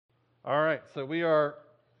All right, so we are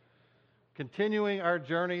continuing our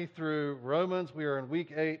journey through Romans. We are in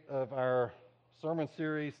week 8 of our sermon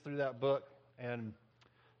series through that book. And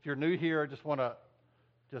if you're new here, I just want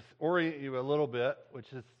to orient you a little bit,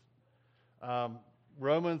 which is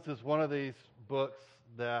Romans is one of these books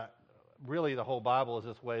that really the whole Bible is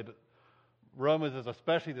this way, but Romans is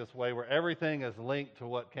especially this way where everything is linked to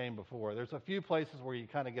what came before. There's a few places where you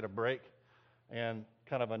kind of get a break and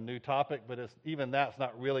kind of a new topic, but even that's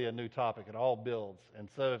not really a new topic. It all builds. And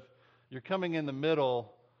so if you're coming in the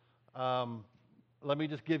middle, let me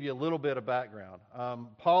just give you a little bit of background.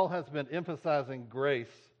 Paul has been emphasizing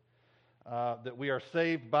grace, that we are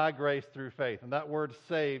saved by grace through faith. And that word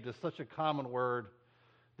saved is such a common word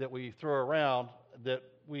that we throw around that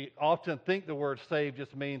we often think the word saved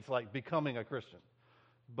just means like becoming a Christian.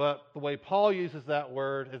 But the way Paul uses that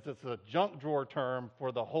word is it's a junk drawer term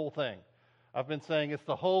for the whole thing. I've been saying it's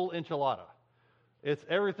the whole enchilada. It's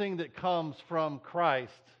everything that comes from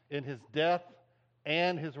Christ in his death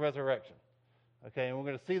and his resurrection. Okay, and we're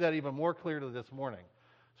going to see that even more clearly this morning.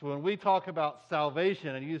 So when we talk about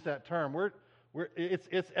salvation and use that term,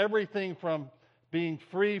 it's everything from being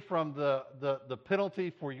free from the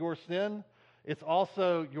penalty for your sin. It's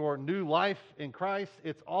also your new life in Christ.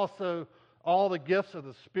 It's also all the gifts of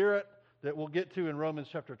the Spirit that we'll get to in Romans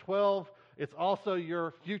chapter 12. It's also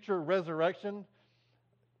your future resurrection.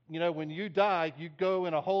 You know, when you die, you go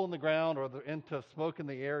in a hole in the ground or into smoke in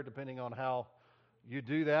the air, depending on how you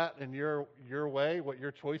do that in your way, what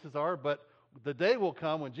your choices are. But the day will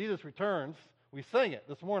come when Jesus returns. We sang it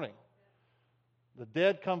this morning. The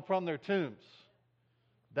dead come from their tombs.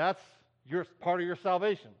 That's part of your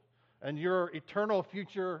salvation. And your eternal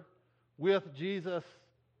future with Jesus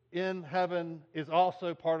in heaven is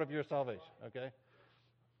also part of your salvation, okay?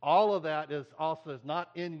 All of that is not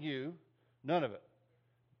in you, none of it.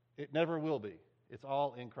 It never will be. It's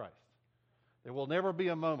all in Christ. There will never be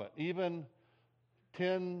a moment, even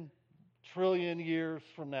 10 trillion years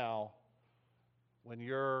from now, when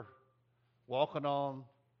you're walking on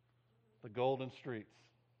the golden streets.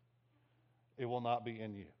 It will not be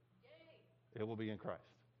in you. It will be in Christ,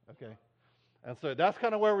 okay? And so that's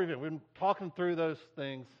kind of where we've been talking through those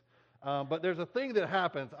things. But there's a thing that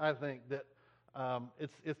happens, I think, that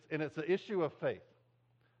it's an issue of faith.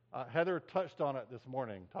 Heather touched on it this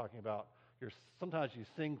morning, talking about sometimes you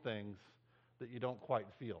sing things that you don't quite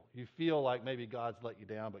feel. You feel like maybe God's let you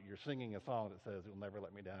down, but you're singing a song that says, "He'll never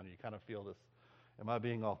let me down." And you kind of feel this: am I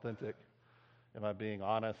being authentic? Am I being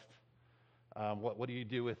honest? What do you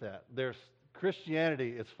do with that?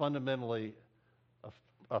 Christianity is fundamentally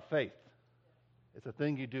a faith. It's a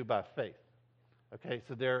thing you do by faith. Okay,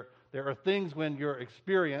 so there are things when your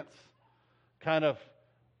experience kind of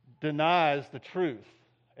denies the truth,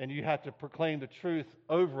 and you have to proclaim the truth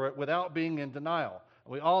over it without being in denial.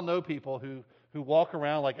 And we all know people who walk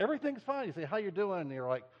around like everything's fine. You say, "How you doing?" And you're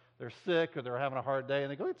like, they're sick or they're having a hard day,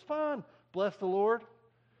 and they go, "It's fine, bless the Lord."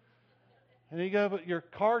 And you go, "But your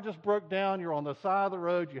car just broke down. You're on the side of the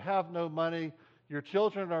road. You have no money. Your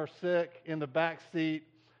children are sick in the back seat,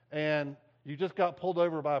 and you just got pulled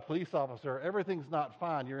over by a police officer. Everything's not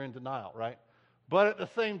fine." You're in denial, right? But at the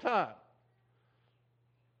same time,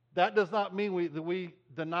 that does not mean that we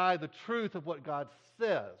deny the truth of what God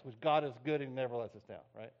says, which God is good and never lets us down,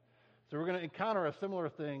 right? So we're going to encounter a similar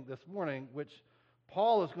thing this morning, which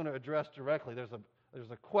Paul is going to address directly. There's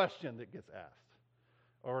a question that gets asked,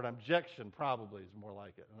 or an objection probably is more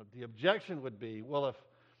like it. And the objection would be, well,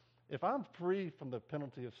 if I'm free from the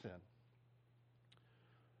penalty of sin,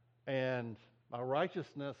 and my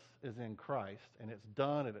righteousness is in Christ, and it's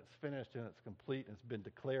done, and it's finished, and it's complete, and it's been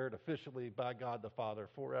declared officially by God the Father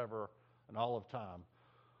forever and all of time,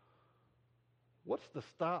 what's to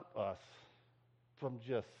stop us from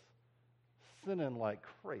just sinning like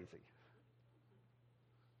crazy?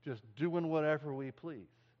 Just doing whatever we please?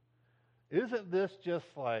 Isn't this just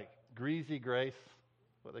like greasy grace,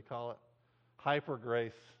 what they call it? Hyper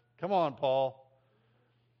grace. Come on, Paul.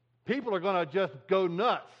 People are going to just go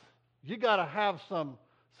nuts. You got to have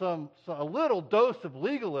a little dose of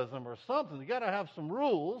legalism or something. You got to have some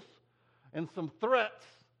rules and some threats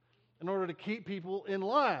in order to keep people in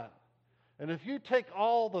line. And if you take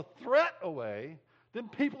all the threat away, then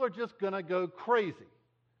people are just going to go crazy.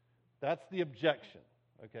 That's the objection,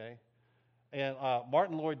 okay? And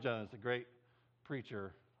Martin Lloyd-Jones, the great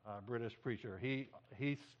preacher, British preacher,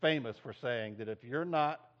 he's famous for saying that if you're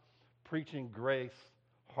not preaching grace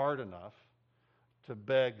hard enough to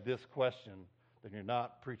beg this question, then you're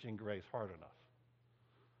not preaching grace hard enough.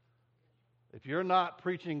 If you're not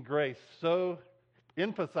preaching grace so,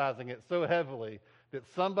 emphasizing it so heavily that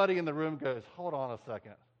somebody in the room goes, "Hold on a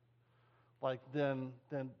second. like then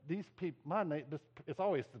these people, it's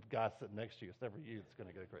always the guy sitting next to you. It's never you that's going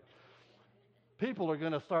to get crazy. People are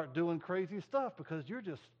going to start doing crazy stuff because you're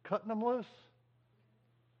just cutting them loose.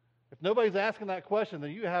 If nobody's asking that question,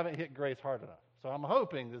 then you haven't hit grace hard enough. So I'm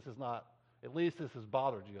hoping this is not, at least this has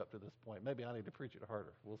bothered you up to this point. Maybe I need to preach it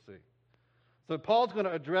harder. We'll see. So Paul's going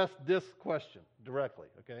to address this question directly,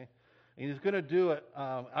 okay? And he's going to do it,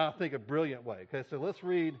 I think, a brilliant way. Okay, so let's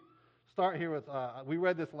start here with, we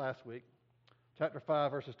read this last week, chapter 5,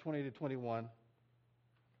 verses 20 to 21.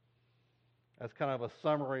 That's kind of a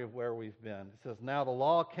summary of where we've been. It says, now the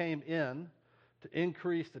law came in to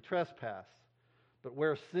increase the trespass, but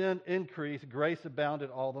where sin increased, grace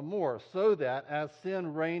abounded all the more, so that as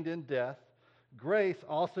sin reigned in death, grace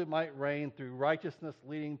also might reign through righteousness,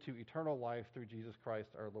 leading to eternal life through Jesus Christ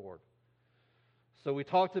our Lord. So we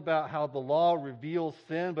talked about how the law reveals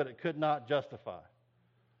sin, but it could not justify.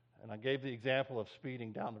 And I gave the example of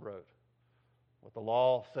speeding down the road. What the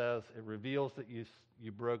law says, it reveals that you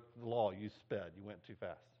broke the law, you sped, you went too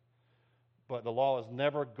fast. But the law is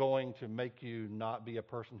never going to make you not be a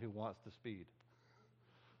person who wants to speed.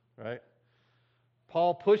 Right?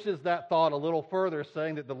 Paul pushes that thought a little further,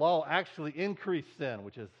 saying that the law actually increased sin,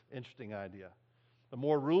 which is an interesting idea. The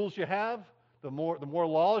more rules you have, the more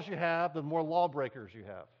laws you have, the more lawbreakers you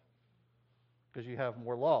have. Because you have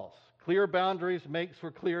more laws. Clear boundaries makes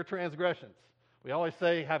for clear transgressions. We always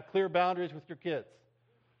say have clear boundaries with your kids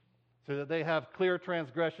so that they have clear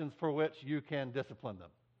transgressions for which you can discipline them.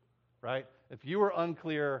 Right? If you are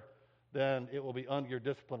unclear, then it will be your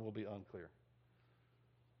discipline will be unclear.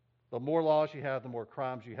 The more laws you have, the more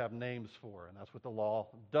crimes you have names for, and that's what the law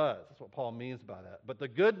does. That's what Paul means by that. But the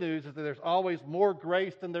good news is that there's always more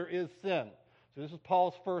grace than there is sin. So this is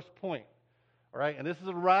Paul's first point. All right? And this is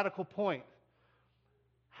a radical point.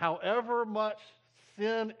 However much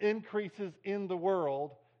sin increases in the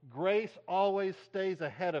world, grace always stays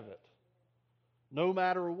ahead of it, no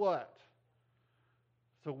matter what.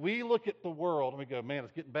 So we look at the world and we go, man,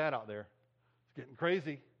 it's getting bad out there. It's getting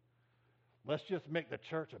crazy. Let's just make the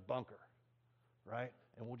church a bunker, right?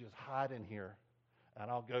 And we'll just hide in here, and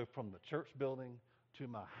I'll go from the church building to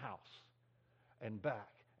my house and back,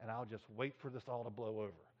 and I'll just wait for this all to blow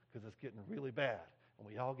over because it's getting really bad. And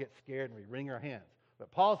we all get scared and we wring our hands.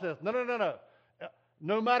 But Paul says, no.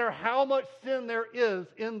 No matter how much sin there is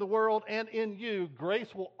in the world and in you,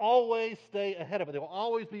 grace will always stay ahead of it. There will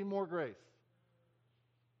always be more grace.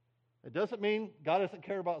 It doesn't mean God doesn't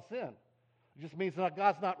care about sin. It just means that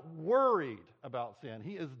God's not worried about sin.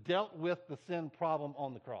 He has dealt with the sin problem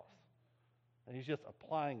on the cross. And he's just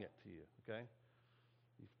applying it to you, okay?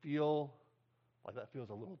 You feel like that feels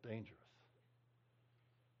a little dangerous.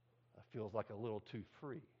 That feels like a little too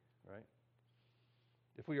free, right?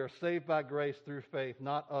 If we are saved by grace through faith,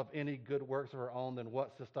 not of any good works of our own, then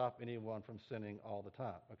what's to stop anyone from sinning all the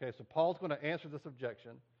time? Okay, so Paul's going to answer this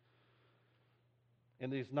objection in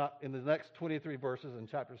the next 23 verses in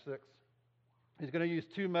chapter 6. He's going to use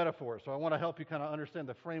two metaphors, so I want to help you kind of understand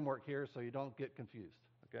the framework here so you don't get confused,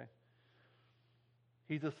 okay?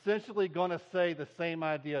 He's essentially going to say the same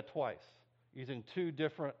idea twice, using two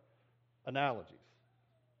different analogies.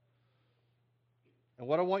 And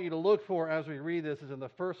what I want you to look for as we read this is in the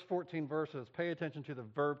first 14 verses, pay attention to the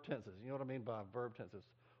verb tenses. You know what I mean by verb tenses?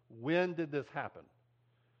 When did this happen?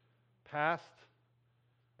 Past,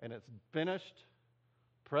 and it's finished,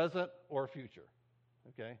 present, or future,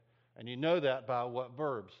 okay? And you know that by what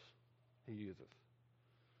verbs he uses.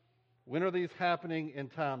 When are these happening in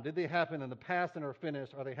time? Did they happen in the past and are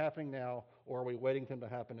finished? Are they happening now, or are we waiting for them to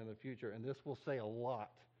happen in the future? And this will say a lot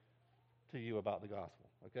to you about the gospel.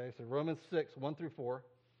 Okay, so Romans 6, 1 through 4.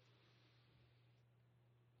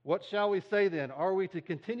 What shall we say then? Are we to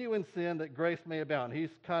continue in sin that grace may abound?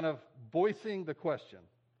 He's kind of voicing the question.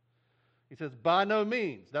 He says, by no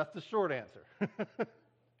means. That's the short answer.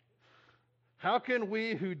 How can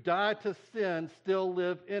we who died to sin still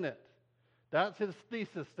live in it? That's his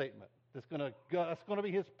thesis statement. That's going to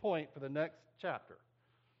be his point for the next chapter.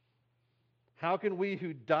 How can we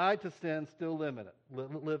who died to sin still live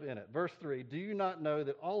in it? Verse 3, do you not know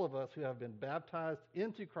that all of us who have been baptized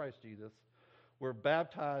into Christ Jesus were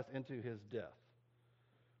baptized into his death?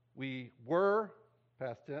 We were,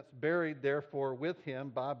 past tense, buried therefore with him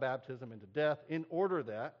by baptism into death, in order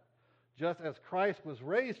that, just as Christ was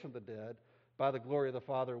raised from the dead by the glory of the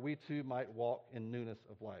Father, we too might walk in newness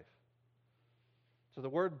of life. So the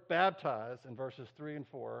word baptize in verses 3 and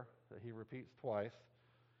 4, that he repeats twice,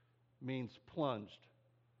 means plunged.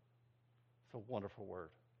 It's a wonderful word.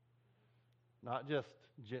 Not just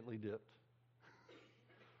gently dipped.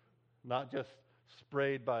 Not just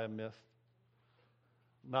sprayed by a mist.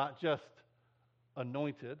 Not just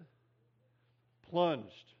anointed. plunged.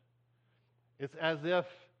 It's as if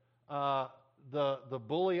the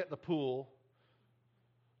bully at the pool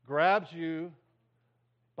grabs you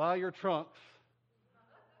by your trunks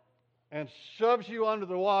and shoves you under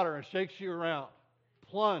the water and shakes you around.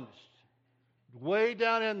 Plunged. Way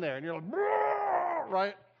down in there. And you're like,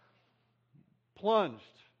 right? Plunged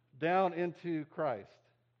down into Christ.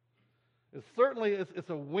 It's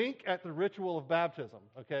a wink at the ritual of baptism,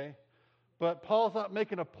 okay? But Paul's not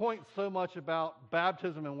making a point so much about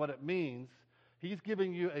baptism and what it means. He's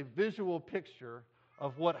giving you a visual picture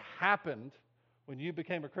of what happened when you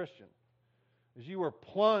became a Christian. As you were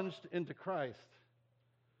plunged into Christ,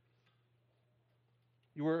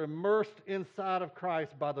 you were immersed inside of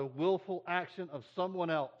Christ by the willful action of someone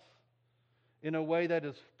else in a way that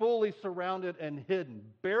is fully surrounded and hidden,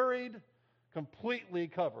 buried, completely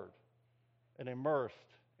covered, and immersed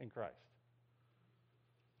in Christ.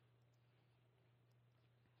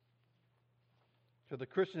 So the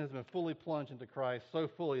Christian has been fully plunged into Christ, so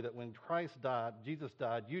fully that when Christ died, Jesus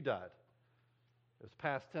died, you died. It was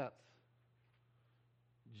past tense.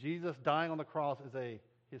 Jesus dying on the cross is a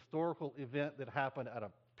historical event that happened at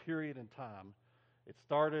a period in time. It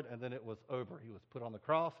started and then it was over. He was put on the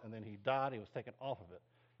cross and then he died. He was taken off of it.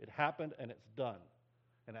 It happened and it's done.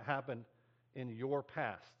 And it happened in your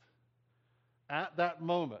past. At that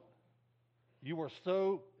moment, you were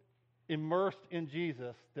so immersed in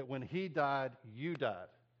Jesus that when he died, you died.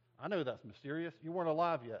 I know that's mysterious. You weren't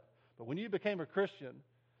alive yet. But when you became a Christian,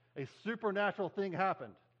 a supernatural thing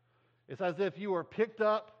happened. It's as if you were picked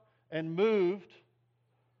up and moved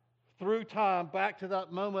through time back to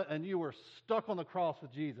that moment, and you were stuck on the cross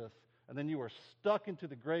with Jesus, and then you were stuck into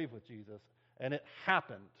the grave with Jesus, and it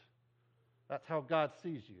happened. That's how God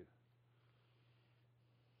sees you.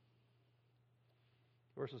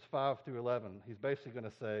 Verses 5 through 11, he's basically going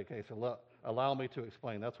to say, okay, so allow me to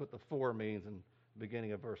explain. That's what the for means in the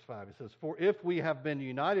beginning of verse 5. He says, for if we have been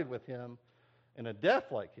united with him in a death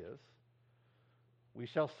like his, we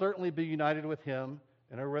shall certainly be united with him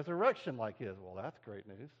in a resurrection like his. Well, that's great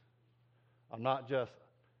news. I'm not just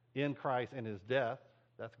in Christ in his death.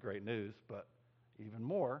 That's great news. But even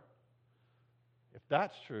more, if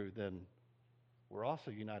that's true, then we're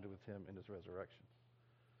also united with him in his resurrection.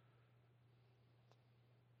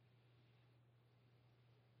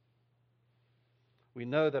 We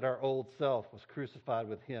know that our old self was crucified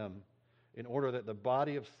with him in order that the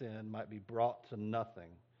body of sin might be brought to nothing,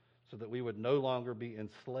 so that we would no longer be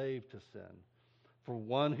enslaved to sin. For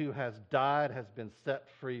one who has died has been set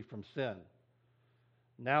free from sin.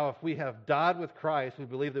 Now, if we have died with Christ, we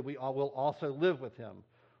believe that we will also live with him.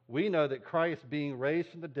 We know that Christ, being raised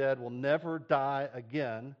from the dead, will never die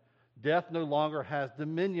again. Death no longer has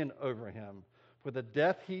dominion over him. For the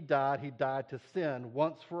death he died to sin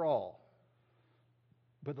once for all.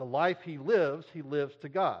 But the life he lives to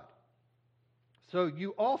God. So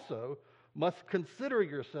you also must consider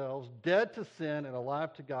yourselves dead to sin and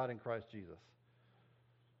alive to God in Christ Jesus.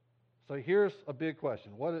 So here's a big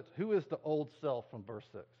question. Who is the old self from verse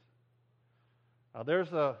 6? Now there's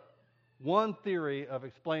one theory of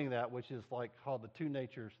explaining that, which is like called the two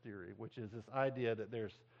natures theory, which is this idea that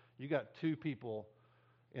you got two people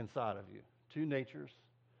inside of you, two natures.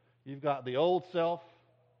 You've got the old self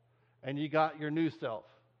and you got your new self.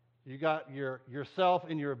 You got yourself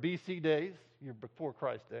in your BC days, your before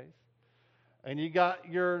Christ days, and you got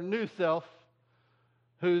your new self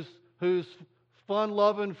who's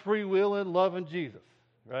fun-loving, free-wheeling, loving Jesus,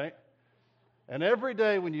 right? And every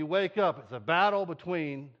day when you wake up, it's a battle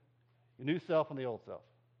between your new self and the old self.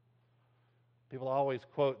 People always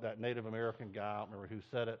quote that Native American guy, I don't remember who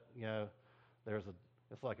said it,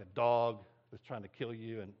 it's like a dog that's trying to kill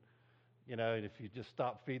you, and if you just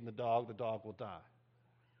stop feeding the dog will die.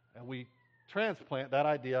 And we transplant that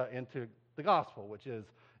idea into the gospel, which is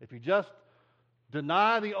if you just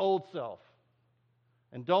deny the old self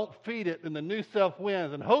and don't feed it, then the new self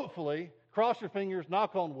wins. And hopefully, cross your fingers,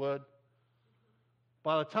 knock on wood,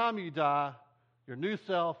 by the time you die, your new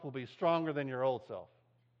self will be stronger than your old self.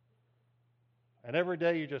 And every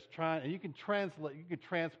day you're just trying, and you can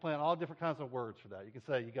transplant all different kinds of words for that. You can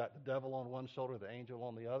say you got the devil on one shoulder, the angel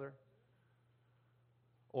on the other.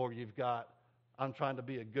 Or you've got, I'm trying to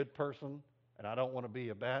be a good person, and I don't want to be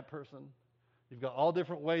a bad person. You've got all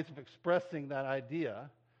different ways of expressing that idea,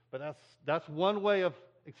 but that's one way of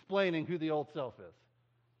explaining who the old self is.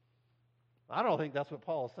 I don't think that's what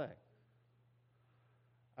Paul is saying.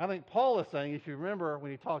 I think Paul is saying, if you remember when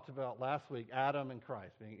he talked about last week, Adam and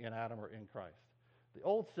Christ, being in Adam or in Christ, the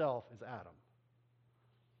old self is Adam,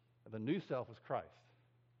 and the new self is Christ.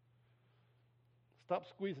 Stop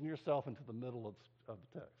squeezing yourself into the middle of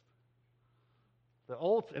the text.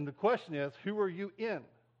 And the question is, who are you in?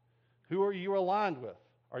 Who are you aligned with?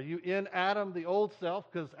 Are you in Adam, the old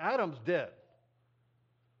self? Because Adam's dead.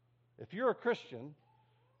 If you're a Christian,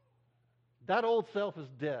 that old self is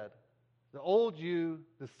dead. The old you,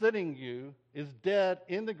 the sinning you, is dead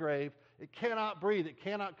in the grave. It cannot breathe. It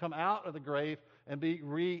cannot come out of the grave and be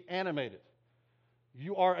reanimated.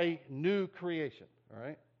 You are a new creation, all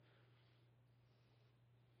right?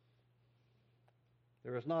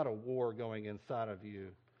 There is not a war going inside of you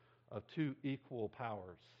of two equal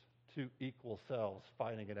powers, two equal selves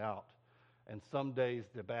fighting it out. And some days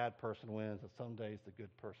the bad person wins, and some days the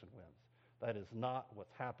good person wins. That is not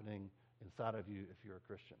what's happening inside of you if you're a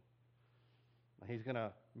Christian. And he's going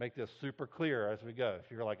to make this super clear as we go. If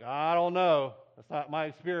you're like, I don't know, that's not my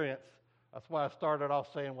experience, that's why I started off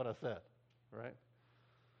saying what I said, right?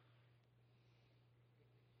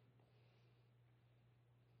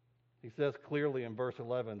 He says clearly in verse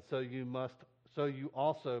 11, so you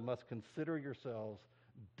also must consider yourselves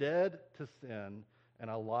dead to sin and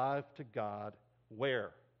alive to God. Where?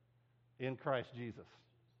 In Christ Jesus.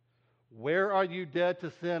 Where are you dead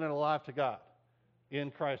to sin and alive to God? In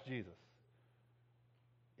Christ Jesus.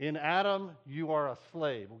 In Adam, you are a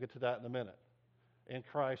slave. We'll get to that in a minute. In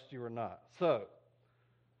Christ, you are not. So,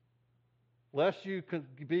 lest you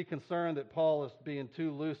be concerned that Paul is being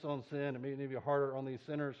too loose on sin and maybe harder on these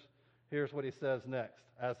sinners, here's what he says next.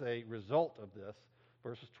 As a result of this,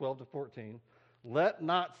 verses 12 to 14, let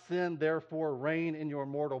not sin therefore reign in your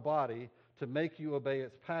mortal body to make you obey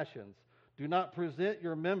its passions. Do not present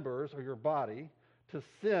your members or your body to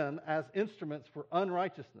sin as instruments for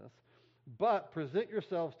unrighteousness, but present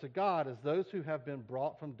yourselves to God as those who have been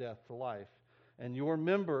brought from death to life, and your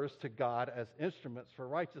members to God as instruments for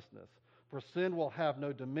righteousness. For sin will have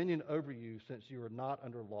no dominion over you, since you are not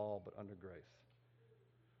under law but under grace.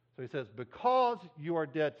 So he says, because you are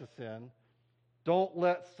dead to sin, don't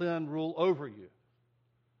let sin rule over you.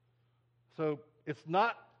 So it's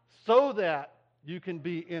not so that you can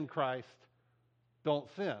be in Christ, don't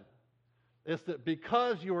sin. It's that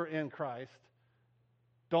because you are in Christ,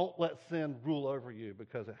 don't let sin rule over you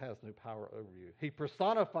because it has no power over you. He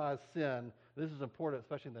personifies sin. This is important,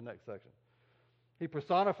 especially in the next section. He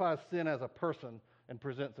personifies sin as a person and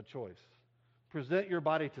presents a choice. Present your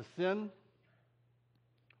body to sin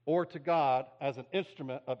or to God as an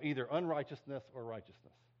instrument of either unrighteousness or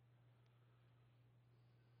righteousness.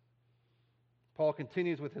 Paul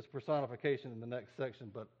continues with his personification in the next section,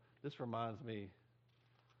 but this reminds me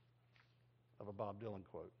of a Bob Dylan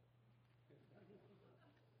quote.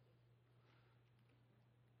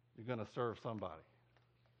 You're going to serve somebody.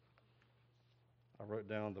 I wrote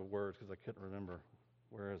down the words because I couldn't remember.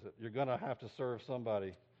 Where is it? You're going to have to serve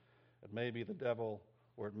somebody. It may be the devil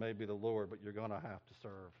or it may be the Lord, but you're going to have to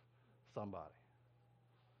serve somebody.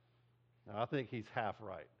 Now, I think he's half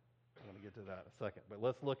right. I'm going to get to that in a second. But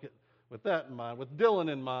let's look at, with that in mind, with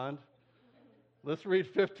Dylan in mind, let's read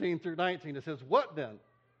 15 through 19. It says, what then?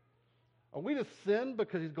 Are we to sin?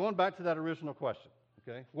 Because he's going back to that original question.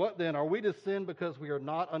 Okay. What then? Are we to sin because we are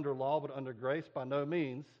not under law but under grace? By no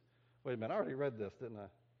means. Wait a minute. I already read this, didn't I?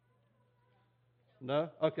 No?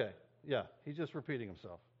 Okay. Yeah. He's just repeating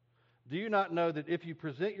himself. Do you not know that if you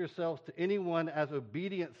present yourselves to anyone as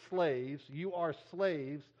obedient slaves, you are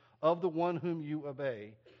slaves of the one whom you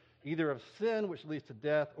obey, either of sin, which leads to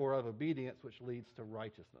death, or of obedience, which leads to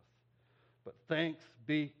righteousness? But thanks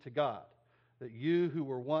be to God that you who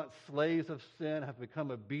were once slaves of sin have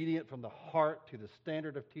become obedient from the heart to the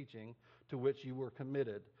standard of teaching to which you were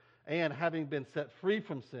committed, and having been set free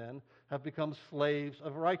from sin, have become slaves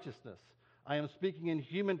of righteousness. I am speaking in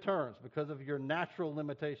human terms because of your natural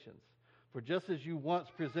limitations. For just as you once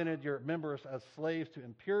presented your members as slaves to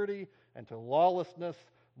impurity and to lawlessness,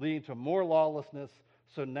 leading to more lawlessness,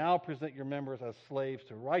 so now present your members as slaves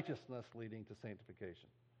to righteousness, leading to sanctification.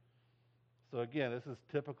 So again, this is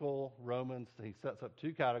typical Romans. He sets up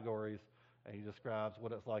two categories, and he describes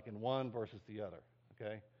what it's like in one versus the other,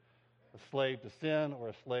 okay? A slave to sin or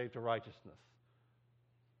a slave to righteousness.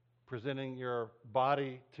 Presenting your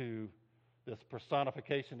body to this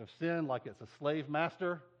personification of sin like it's a slave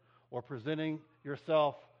master, or presenting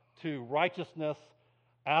yourself to righteousness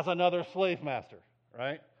as another slave master,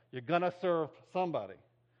 right? You're going to serve somebody.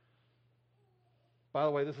 By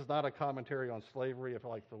the way, this is not a commentary on slavery. If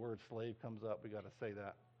like the word slave comes up, we got to say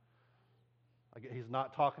that. He's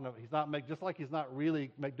not talking. Just like he's not really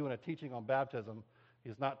doing a teaching on baptism.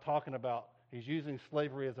 He's not talking about. He's using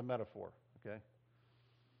slavery as a metaphor. Okay.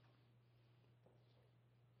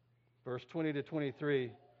 Verse 20 to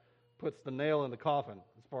 23 puts the nail in the coffin,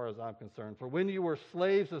 as far as I'm concerned. For when you were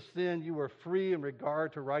slaves of sin, you were free in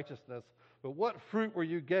regard to righteousness. But what fruit were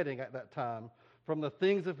you getting at that time from the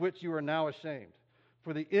things of which you are now ashamed.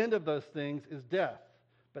 For the end of those things is death.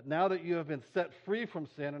 But now that you have been set free from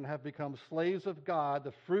sin and have become slaves of God,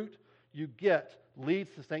 the fruit you get leads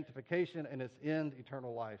to sanctification and its end,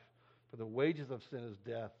 eternal life. For the wages of sin is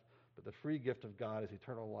death, but the free gift of God is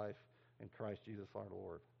eternal life in Christ Jesus our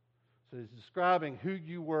Lord. So he's describing who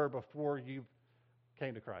you were before you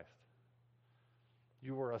came to Christ.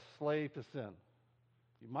 You were a slave to sin.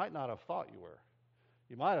 You might not have thought you were.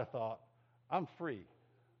 You might have thought, I'm free.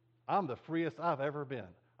 I'm the freest I've ever been.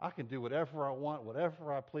 I can do whatever I want,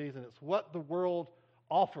 whatever I please, and it's what the world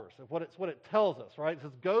offers. It's what it tells us, right? It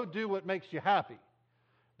says, go do what makes you happy.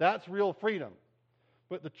 That's real freedom.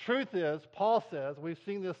 But the truth is, Paul says, we've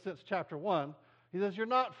seen this since chapter 1, he says, you're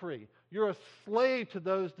not free. You're a slave to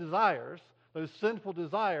those desires, those sinful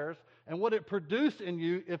desires, and what it produced in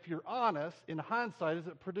you, if you're honest, in hindsight, is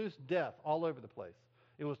it produced death all over the place.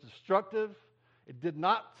 It was destructive. It did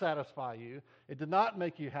not satisfy you. It did not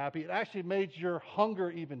make you happy. It actually made your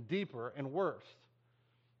hunger even deeper and worse.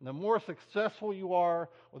 And the more successful you are,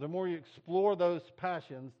 or the more you explore those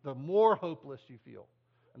passions, the more hopeless you feel,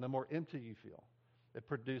 and the more empty you feel. It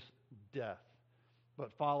produced death.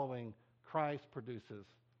 But following Christ produces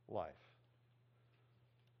life.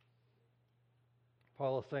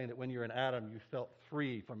 Paul is saying that when you're in Adam, you felt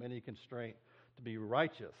free from any constraint to be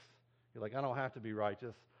righteous. You're like, I don't have to be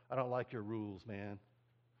righteous. I don't like your rules, man.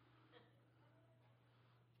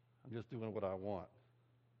 I'm just doing what I want.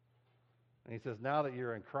 And he says, now that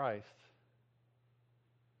you're in Christ,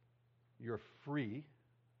 you're free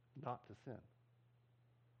not to sin.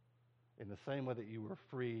 In the same way that you were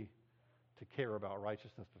free to care about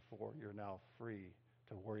righteousness before, you're now free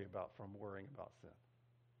to worrying about sin.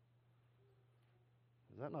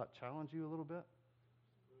 Does that not challenge you a little bit?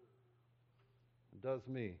 It does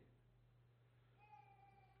me.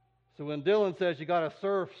 So when Dylan says you got to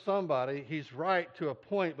serve somebody, he's right to a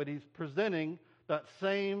point, but he's presenting that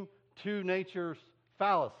same two natures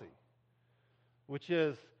fallacy, which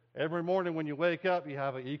is every morning when you wake up, you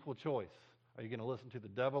have an equal choice. Are you going to listen to the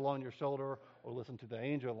devil on your shoulder or listen to the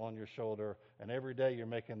angel on your shoulder? And every day you're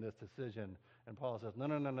making this decision. And Paul says,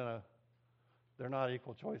 no. They're not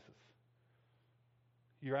equal choices.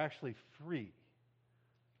 You're actually free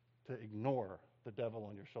to ignore the devil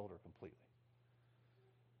on your shoulder completely.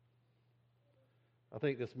 I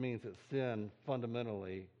think this means that sin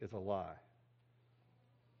fundamentally is a lie.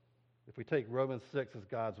 If we take Romans 6 as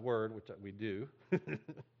God's word, which we do,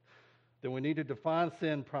 then we need to define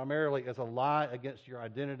sin primarily as a lie against your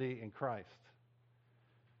identity in Christ.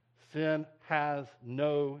 Sin has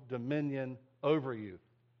no dominion over you,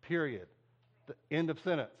 period. The end of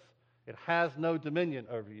sentence. It has no dominion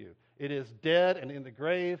over you. It is dead and in the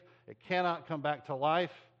grave. It cannot come back to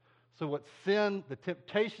life. So what sin, the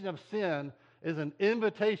temptation of sin, is an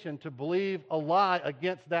invitation to believe a lie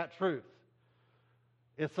against that truth.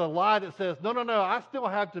 It's a lie that says, no, I still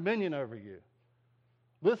have dominion over you.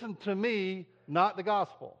 Listen to me, not the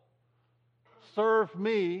gospel. Serve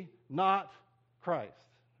me, not Christ.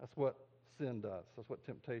 That's what sin does. That's what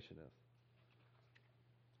temptation is.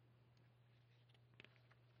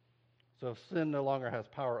 So if sin no longer has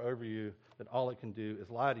power over you, then all it can do is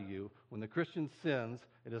lie to you. When the Christian sins,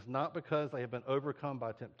 it is not because they have been overcome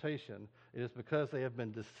by temptation. It is because they have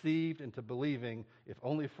been deceived into believing, if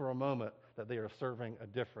only for a moment, that they are serving a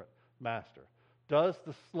different master. Does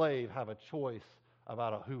the slave have a choice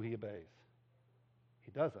about who he obeys?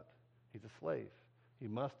 He doesn't. He's a slave. He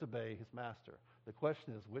must obey his master. The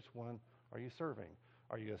question is, which one are you serving?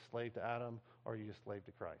 Are you a slave to Adam, or are you a slave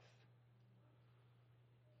to Christ?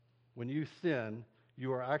 When you sin,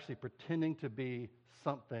 you are actually pretending to be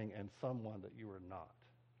something and someone that you are not.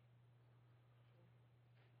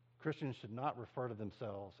 Christians should not refer to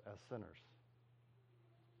themselves as sinners.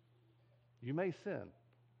 You may sin,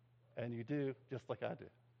 and you do just like I do.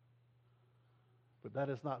 But that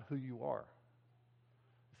is not who you are.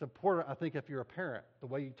 It's important, I think, if you're a parent, the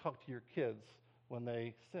way you talk to your kids when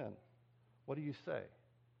they sin. What do you say?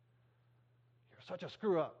 You're such a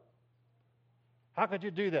screw-up. How could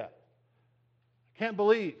you do that? I can't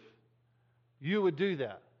believe you would do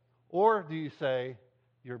that. Or do you say,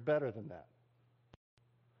 you're better than that?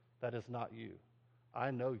 That is not you.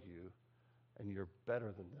 I know you, and you're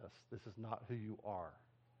better than this. This is not who you are.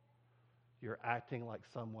 You're acting like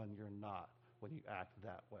someone you're not when you act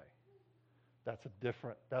that way.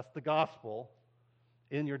 That's the gospel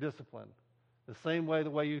in your discipline. The same way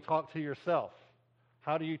the way you talk to yourself.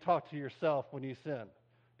 How do you talk to yourself when you sin?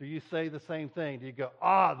 Do you say the same thing? Do you go,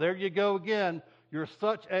 there you go again. You're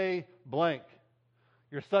such a blank.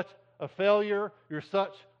 You're such a failure. You're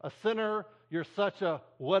such a sinner. You're such a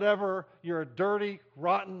whatever. You're a dirty,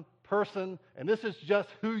 rotten person, and this is just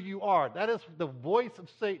who you are. That is the voice of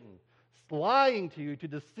Satan lying to you to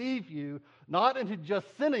deceive you, not into just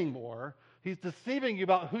sinning more. He's deceiving you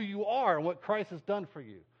about who you are and what Christ has done for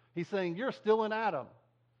you. He's saying, you're still in Adam.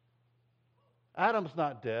 Adam's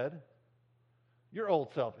not dead. Your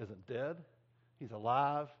old self isn't dead. He's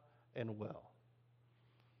alive and well.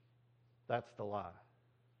 That's the lie.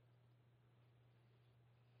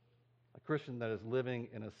 A Christian that is living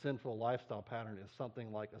in a sinful lifestyle pattern is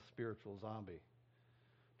something like a spiritual zombie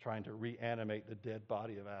trying to reanimate the dead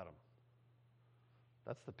body of Adam.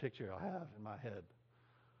 That's the picture I have in my head.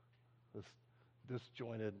 This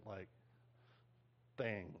disjointed,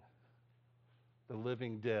 thing. The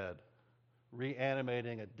living dead.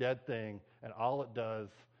 Reanimating a dead thing, and all it does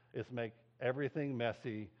is make everything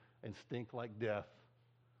messy and stink like death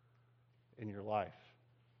in your life.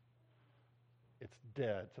 It's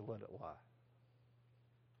dead to let it lie.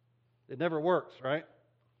 It never works, right?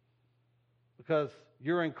 Because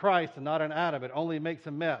you're in Christ and not in Adam. It only makes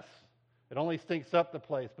a mess. It only stinks up the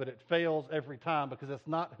place, but it fails every time because it's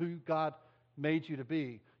not who God made you to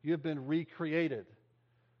be. You have been recreated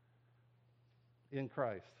in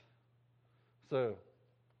Christ. So,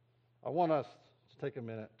 I want us to take a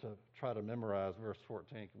minute to try to memorize verse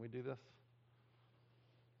 14. Can we do this?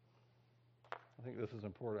 I think this is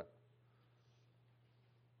important.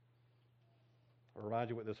 I'll remind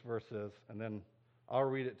you what this verse is, and then I'll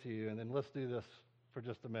read it to you, and then let's do this for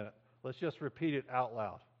just a minute. Let's just repeat it out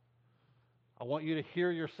loud. I want you to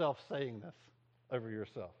hear yourself saying this over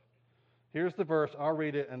yourself. Here's the verse. I'll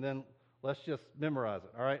read it, and then let's just memorize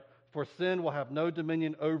it, all right? For sin will have no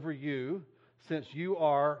dominion over you, since you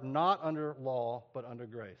are not under law, but under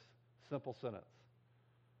grace. Simple sentence.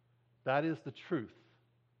 That is the truth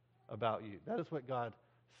about you. That is what God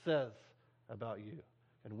says about you.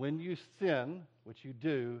 And when you sin, which you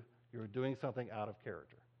do, you're doing something out of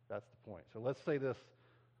character. That's the point. So let's say this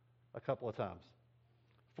a couple of times.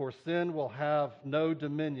 For sin will have no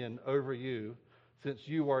dominion over you, since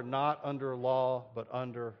you are not under law, but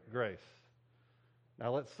under grace.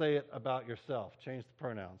 Now let's say it about yourself. Change the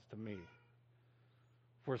pronouns to me.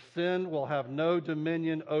 For sin will have no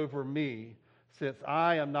dominion over me, since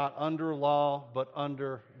I am not under law, but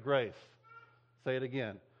under grace. Say it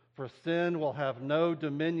again. For sin will have no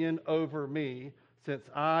dominion over me, since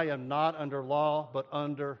I am not under law, but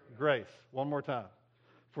under grace. One more time.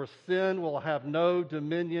 For sin will have no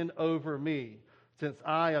dominion over me, since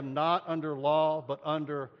I am not under law, but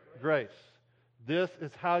under grace. This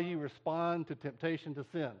is how you respond to temptation to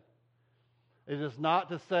sin. It is not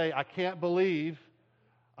to say, I can't believe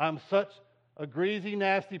I'm such a greasy,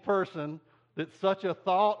 nasty person that such a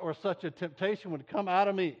thought or such a temptation would come out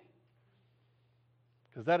of me.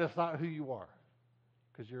 Because that is not who you are,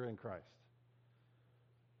 because you're in Christ.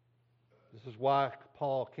 This is why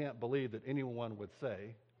Paul can't believe that anyone would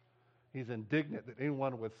say, he's indignant that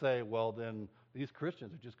anyone would say, well, then these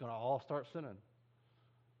Christians are just going to all start sinning.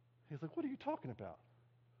 He's like, what are you talking about?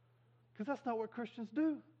 Because that's not what Christians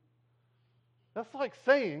do. That's like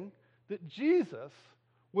saying that Jesus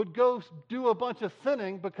would go do a bunch of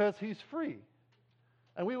sinning because he's free.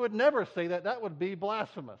 And we would never say that. That would be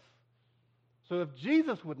blasphemous. So if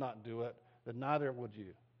Jesus would not do it, then neither would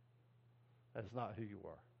you. That's not who you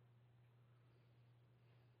are.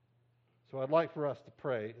 So I'd like for us to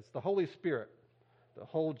pray. It's the Holy Spirit that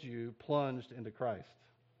holds you plunged into Christ.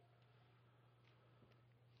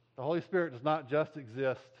 The Holy Spirit does not just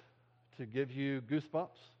exist to give you goosebumps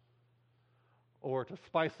or to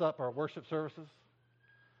spice up our worship services.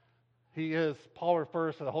 Paul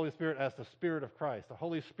refers to the Holy Spirit as the Spirit of Christ. The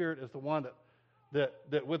Holy Spirit is the one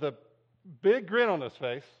that with a big grin on his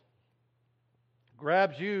face,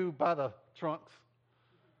 grabs you by the trunks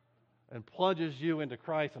and plunges you into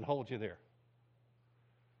Christ and holds you there.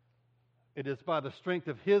 It is by the strength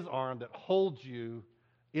of his arm that holds you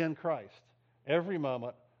in Christ every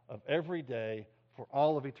moment of every day for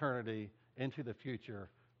all of eternity into the future.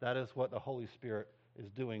 That is what the Holy Spirit is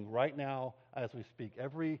doing right now as we speak.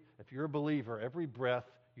 If you're a believer, every breath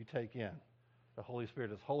you take in, the Holy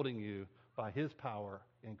Spirit is holding you by his power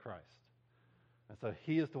in Christ. And so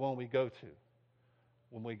he is the one we go to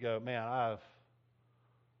when we go, man, I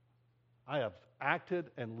have acted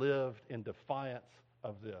and lived in defiance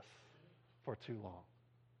of this for too long.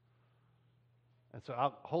 And so,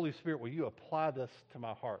 Holy Spirit, will you apply this to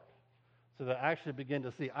my heart so that I actually begin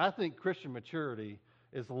to see? I think Christian maturity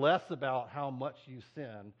is less about how much you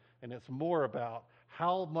sin, and it's more about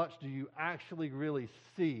how much do you actually really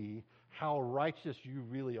see how righteous you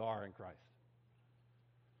really are in Christ.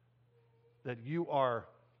 That you are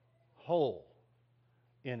whole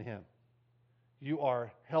in him. You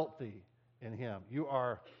are healthy in him. You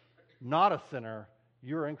are not a sinner,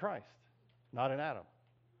 you're in Christ, not in Adam.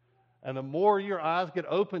 And the more your eyes get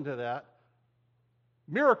open to that,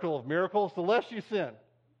 miracle of miracles, the less you sin.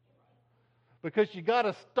 Because you got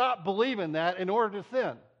to stop believing that in order to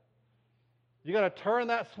sin. You got to turn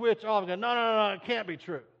that switch off and go, no, it can't be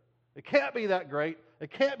true. It can't be that great.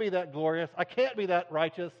 It can't be that glorious. I can't be that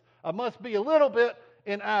righteous. I must be a little bit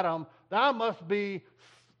in Adam. I must be,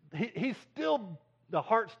 he's still, the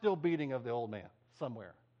heart's still beating of the old man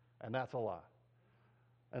somewhere. And that's a lie.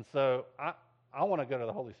 And so I want to go to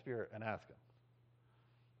the Holy Spirit and ask him,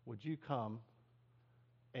 would you come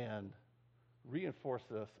and reinforce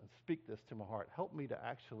this and speak this to my heart? Help me to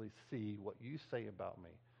actually see what you say about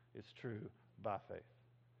me is true by faith.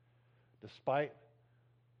 Despite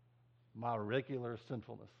my regular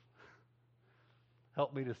sinfulness,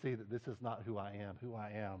 help me to see that this is not who I am. Who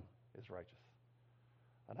I am is righteous.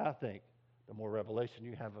 And I think the more revelation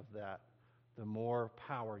you have of that, the more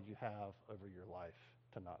power you have over your life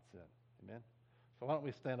to not sin. Amen? So why don't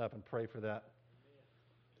we stand up and pray for that?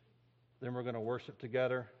 Then we're going to worship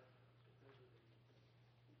together.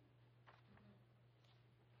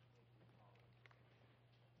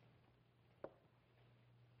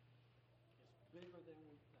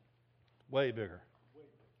 Way bigger.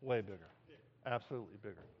 Way bigger. Absolutely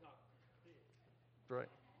bigger. That's right.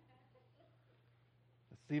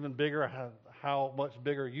 It's even bigger. How much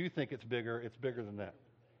bigger you think it's bigger than that.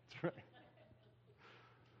 That's right.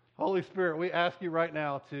 Holy Spirit, we ask you right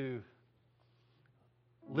now to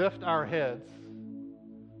lift our heads,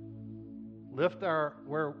 lift our,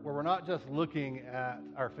 where we're not just looking at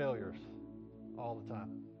our failures all the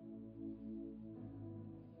time.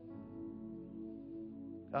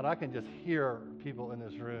 God, I can just hear people in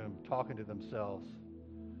this room talking to themselves,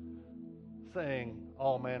 saying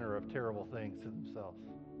all manner of terrible things to themselves.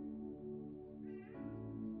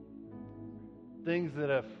 Things that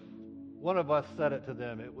if one of us said it to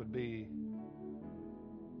them, it would be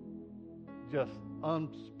just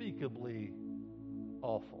unspeakably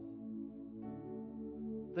awful.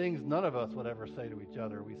 Things none of us would ever say to each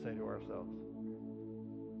other, we say to ourselves.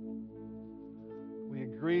 We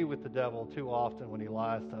agree with the devil too often when he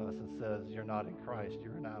lies to us and says, you're not in Christ,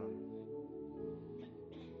 you're in Adam.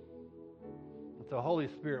 And so, Holy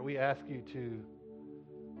Spirit, we ask you to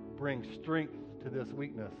bring strength to this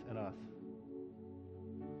weakness in us.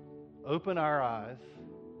 Open our eyes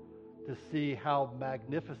to see how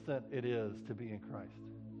magnificent it is to be in Christ.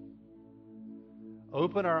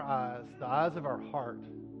 Open our eyes, the eyes of our heart,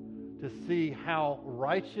 to see how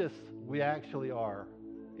righteous we actually are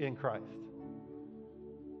in Christ.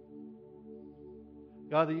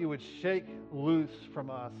 God, that you would shake loose from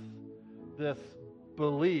us this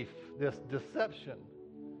belief, this deception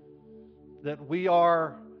that we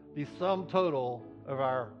are the sum total of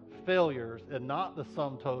our failures and not the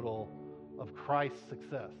sum total of Christ's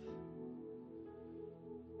success.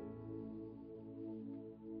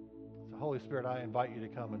 So, Holy Spirit, I invite you to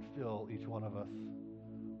come and fill each one of us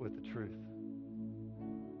with the truth.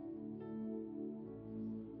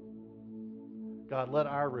 God, let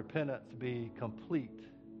our repentance be complete.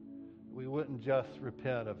 We wouldn't just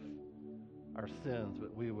repent of our sins,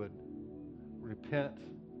 but we would repent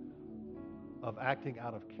of acting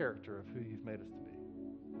out of character of who you've made us to be.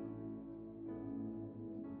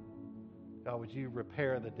 God, would you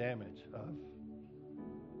repair the damage of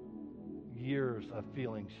years of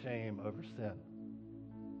feeling shame over sin?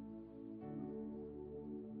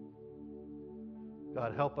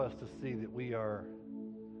 God, help us to see that we are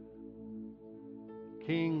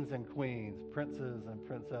kings and queens, princes and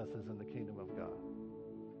princesses in the kingdom of God.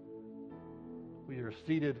 We are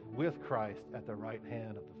seated with Christ at the right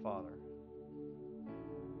hand of the Father.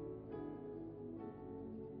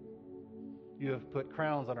 You have put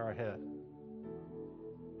crowns on our head.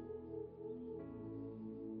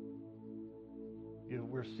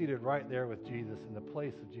 We're seated right there with Jesus, in the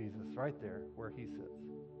place of Jesus, right there where he sits.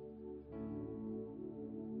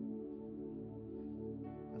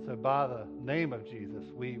 And so by the name of Jesus,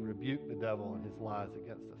 we rebuke the devil and his lies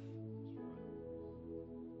against us.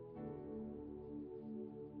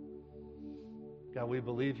 God, we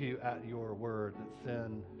believe you at your word that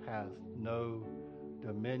sin has no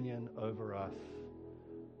dominion over us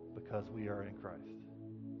because we are in Christ.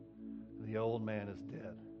 The old man is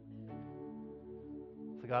dead.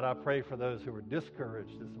 So God, I pray for those who are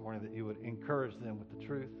discouraged this morning that you would encourage them with the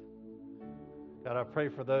truth. God, I pray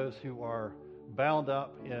for those who are bound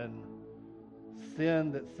up in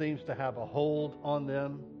sin that seems to have a hold on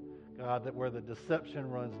them. God, that where the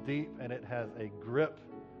deception runs deep and it has a grip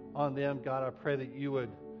on them. God, I pray that you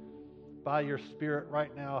would, by your Spirit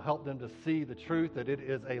right now, help them to see the truth, that it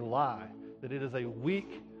is a lie, that it is a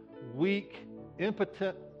weak weak,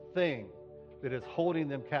 impotent thing that is holding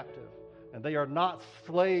them captive. And they are not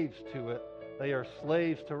slaves to it. They are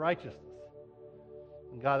slaves to righteousness.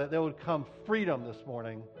 And God, that there would come freedom this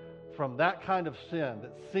morning from that kind of sin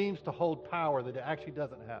that seems to hold power that it actually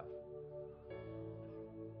doesn't have.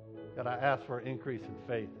 God, I ask for an increase in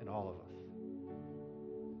faith in all of us.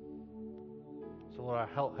 So Lord,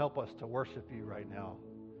 help us to worship you right now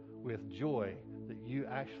with joy that you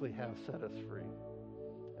actually have set us free.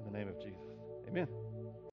 In the name of Jesus. Amen.